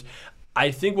moved.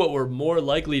 I think what we're more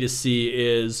likely to see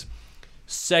is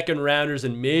second rounders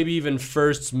and maybe even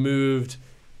firsts moved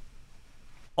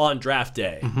on draft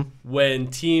day, when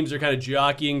teams are kind of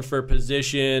jockeying for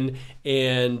position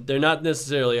and they're not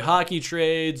necessarily hockey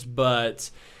trades, but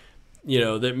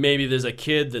that maybe there's a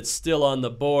kid that's still on the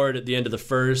board at the end of the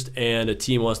first and a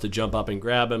team wants to jump up and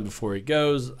grab him before he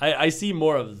goes. I see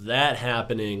more of that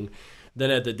happening than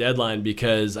at the deadline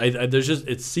because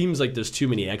it seems like there's too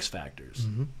many X factors.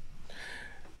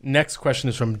 Next question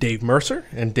is from Dave Mercer,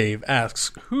 and Dave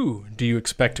asks, who do you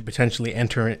expect to potentially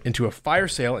enter into a fire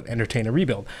sale and entertain a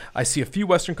rebuild? I see a few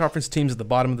Western Conference teams at the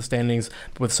bottom of the standings,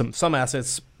 but with some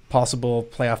assets possible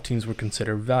playoff teams would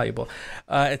consider valuable.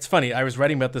 It's funny. I was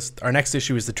writing about this. Our next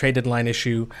issue is the trade deadline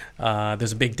issue.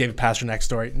 There's a big David Pastrnak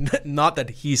story. Not that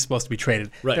he's supposed to be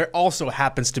traded. Right. There also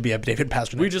happens to be a David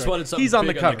Pastrnak We just story. wanted something he's on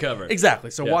big the cover.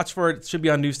 Exactly. So watch for it. It should be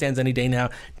on newsstands any day now.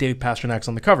 David Pasternak's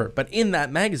on the cover. But in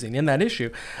that magazine, in that issue,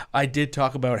 I did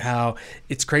talk about how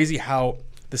it's crazy how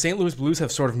the St. Louis Blues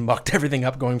have sort of mucked everything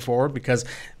up going forward because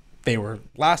they were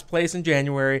last place in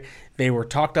January. They were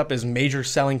talked up as major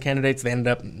selling candidates. They ended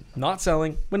up not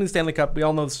selling, winning the Stanley Cup. We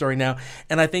all know the story now.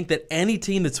 And I think that any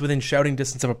team that's within shouting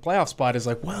distance of a playoff spot is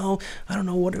like, well, I don't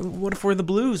know. What if we're the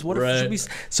Blues? What if should we?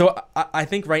 So I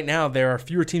think right now there are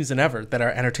fewer teams than ever that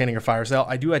are entertaining a fire sale.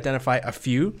 I do identify a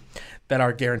few that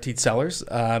are guaranteed sellers.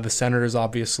 The Senators,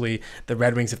 obviously, the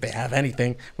Red Wings, if they have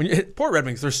anything. Poor Red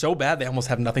Wings, they're so bad they almost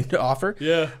have nothing to offer.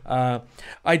 Yeah.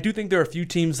 I do think there are a few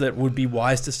teams that would be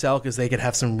wise to sell because they could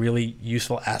have some really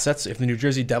useful assets. If the New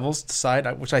Jersey Devils decide,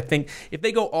 which I think if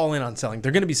they go all in on selling,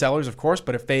 they're going to be sellers, of course,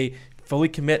 but if they fully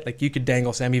commit, like you could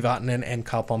dangle Sami Vatanen and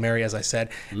Kyle Palmieri, as I said,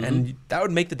 and that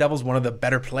would make the Devils one of the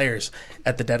better players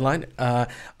at the deadline. I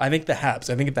think the Habs.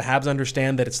 I think if the Habs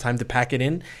understand that it's time to pack it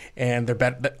in and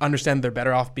understand they're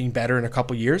better off being better in a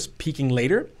couple years, peaking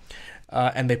later,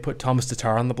 and they put Thomas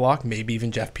Tatar on the block, maybe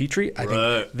even Jeff Petrie, I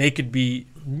think they could be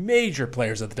major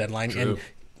players at the deadline and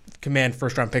command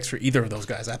first-round picks for either of those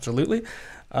guys, absolutely.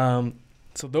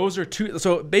 So those are two.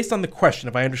 So based on the question,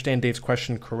 if I understand Dave's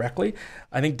question correctly,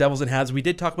 I think Devils and Habs. We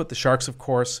did talk about the Sharks, of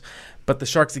course, but the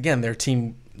Sharks, again,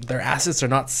 their assets are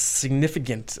not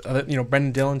significant.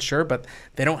 Brendan Dillon, sure, but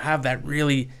they don't have that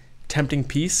really tempting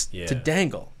piece to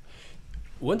dangle.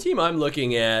 One team I'm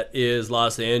looking at is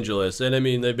Los Angeles, and I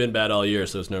mean they've been bad all year,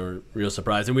 so it's no real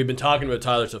surprise. And we've been talking about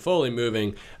Tyler Toffoli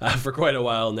moving for quite a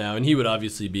while now, and he would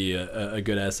obviously be a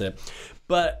good asset,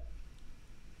 but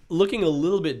looking a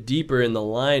little bit deeper in the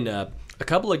lineup, a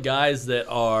couple of guys that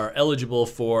are eligible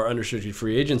for unrestricted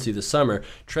free agency this summer,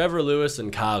 Trevor Lewis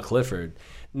and Kyle Clifford.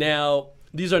 Now,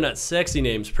 these are not sexy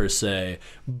names per se,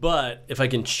 but if I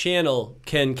can channel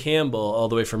Ken Campbell all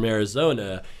the way from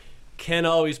Arizona, Ken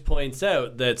always points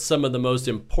out that some of the most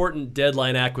important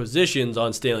deadline acquisitions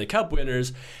on Stanley Cup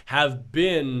winners have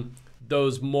been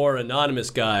those more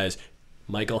anonymous guys.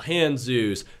 Michael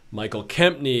Handzus, Michael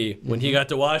Kempney, when he got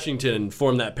to Washington,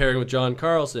 formed that pairing with John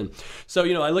Carlson. So,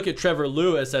 I look at Trevor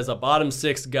Lewis as a bottom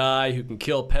six guy who can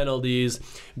kill penalties,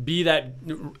 be that,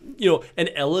 an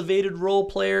elevated role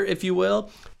player, if you will.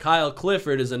 Kyle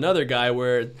Clifford is another guy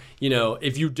where,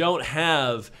 if you don't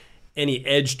have any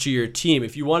edge to your team,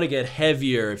 if you want to get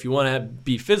heavier, if you want to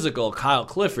be physical, Kyle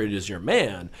Clifford is your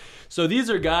man. So these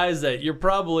are guys that you're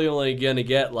probably only going to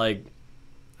get like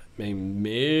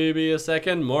maybe a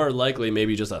second, more likely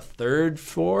maybe just a third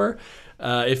for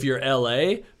if you're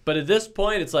LA. But at this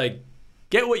point, it's like,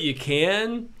 get what you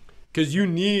can because you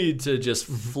need to just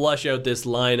flush out this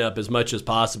lineup as much as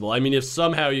possible. I mean, if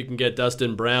somehow you can get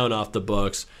Dustin Brown off the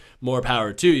books, more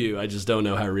power to you. I just don't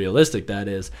know how realistic that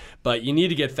is. But you need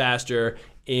to get faster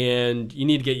and you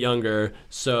need to get younger.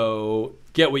 So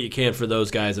get what you can for those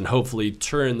guys and hopefully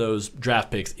turn those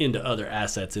draft picks into other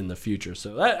assets in the future.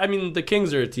 So, the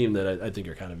Kings are a team that I think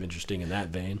are kind of interesting in that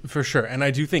vein. For sure. And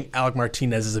I do think Alec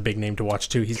Martinez is a big name to watch,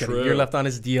 too. He's got a year left on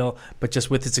his deal, but just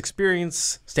with his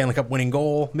experience, Stanley Cup winning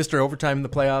goal, Mr. Overtime in the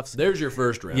playoffs. There's your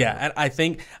first round. Yeah, and I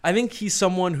think he's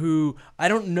someone who, I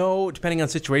don't know, depending on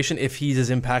situation, if he's as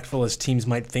impactful as teams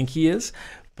might think he is.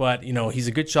 But, he's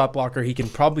a good shot blocker. He can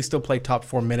probably still play top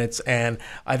 4 minutes. And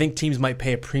I think teams might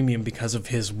pay a premium because of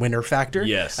his winner factor.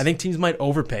 Yes. I think teams might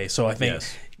overpay. So I think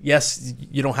yes,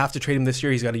 you don't have to trade him this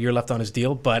year. He's got a year left on his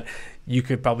deal, but you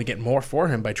could probably get more for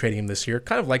him by trading him this year.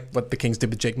 Kind of like what the Kings did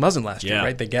with Jake Muzzin last year,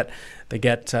 right? They get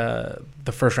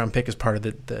the first round pick as part of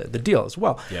the deal as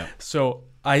well. Yeah. So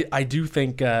I do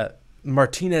think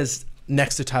Martinez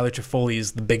next to Tyler Toffoli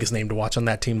is the biggest name to watch on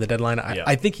that team. The deadline.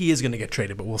 I think he is going to get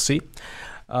traded, but we'll see.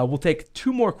 We'll take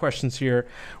 2 more questions here.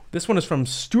 This one is from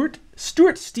Stuart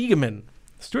Stiegeman.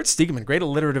 Stuart Stiegeman, great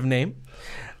alliterative name.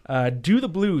 Do the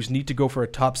Blues need to go for a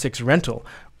top 6 rental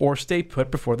or stay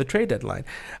put before the trade deadline?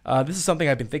 This is something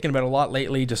I've been thinking about a lot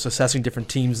lately, just assessing different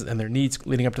teams and their needs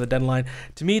leading up to the deadline.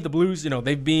 To me, the Blues,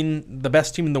 they've been the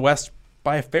best team in the West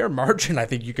by a fair margin, I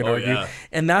think you could argue. Yeah.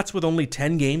 And that's with only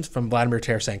 10 games from Vladimir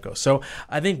Tarasenko. So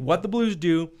I think what the Blues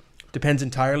do depends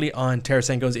entirely on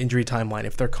Tarasenko's injury timeline.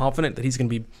 If they're confident that he's going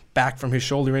to be back from his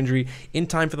shoulder injury in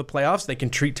time for the playoffs, they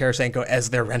can treat Tarasenko as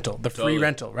their rental, the free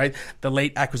rental, right? The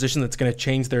late acquisition that's going to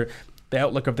change the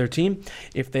outlook of their team.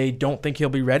 If they don't think he'll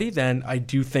be ready, then I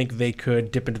do think they could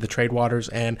dip into the trade waters.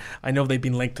 And I know they've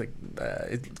been linked to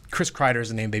Chris Kreider is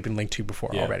a name they've been linked to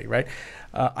before already, right?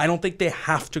 I don't think they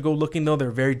have to go looking, though. They're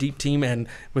a very deep team, and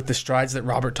with the strides that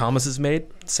Robert Thomas has made,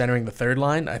 centering the third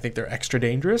line, I think they're extra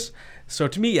dangerous. So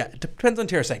to me, it depends on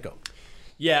Tarasenko.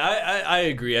 Yeah, I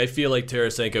agree. I feel like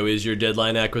Tarasenko is your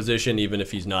deadline acquisition, even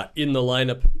if he's not in the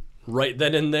lineup right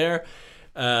then and there.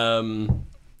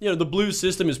 The Blues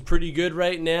system is pretty good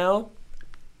right now.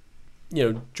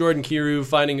 Jordan Kyrou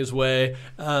finding his way.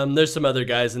 There's some other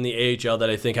guys in the AHL that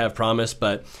I think have promise,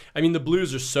 but the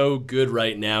Blues are so good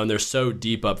right now and they're so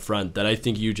deep up front that I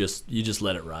think you just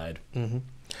let it ride. Mm-hmm.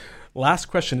 Last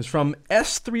question is from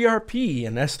S3RP,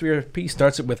 and S3RP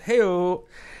starts it with "Heyo,"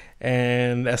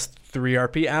 and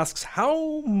S3RP asks,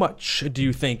 how much do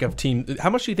you think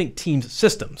teams'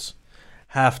 systems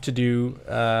have to do?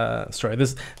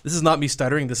 This is not me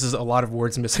stuttering. This is a lot of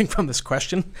words missing from this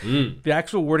question. The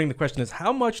actual wording of the question is,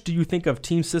 how much do you think of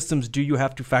team systems do you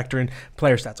have to factor in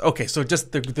player stats? Okay, so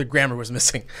just the grammar was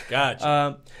missing.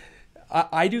 Gotcha.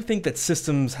 I do think that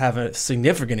systems have a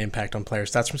significant impact on player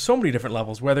stats from so many different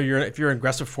levels. If you're an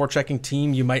aggressive forechecking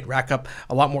team, you might rack up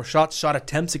a lot more shot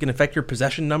attempts. It can affect your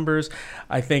possession numbers.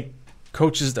 I think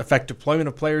coaches affect deployment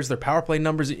of players, their power play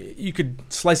numbers. You could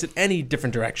slice it any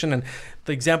different direction. And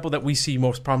the example that we see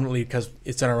most prominently, because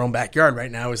it's in our own backyard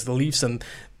right now, is the Leafs. And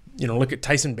look at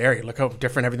Tyson Barrie. Look how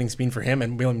different everything's been for him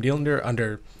and William Nylander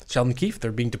under Sheldon Keefe.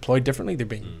 They're being deployed differently. They're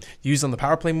being used on the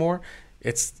power play more.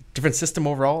 It's a different system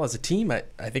overall as a team. I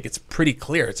think it's pretty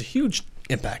clear. It's a huge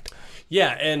impact.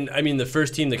 Yeah, and the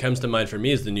first team that comes to mind for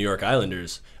me is the New York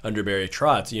Islanders under Barry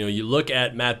Trotz. You look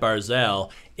at Matt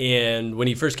Barzal, and when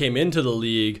he first came into the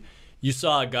league, you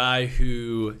saw a guy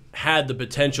who had the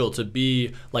potential to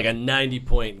be like a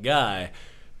 90-point guy.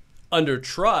 Under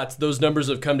Trotz, those numbers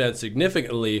have come down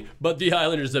significantly, but the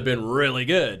Islanders have been really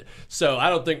good. So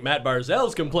I don't think Matt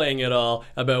Barzal's complaining at all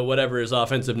about whatever his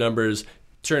offensive numbers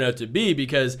turn out to be,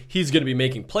 because he's going to be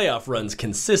making playoff runs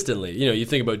consistently. You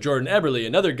think about Jordan Eberle,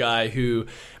 another guy who,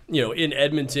 in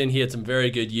Edmonton, he had some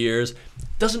very good years.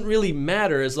 Doesn't really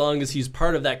matter as long as he's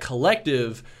part of that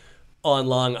collective on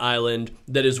Long Island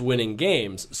that is winning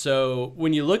games. So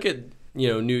when you look at,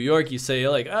 New York, you say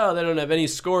they don't have any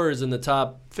scorers in the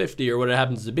top 50 or what it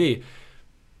happens to be,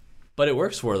 but it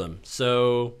works for them.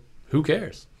 So who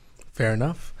cares? Fair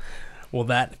enough. Well,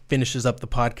 that finishes up the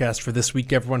podcast for this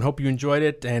week, everyone. Hope you enjoyed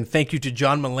it. And thank you to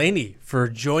John Mulaney for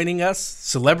joining us.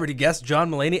 Celebrity guest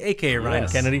John Mulaney, a.k.a. Ryan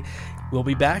Kennedy. We'll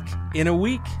be back in a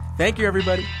week. Thank you,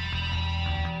 everybody.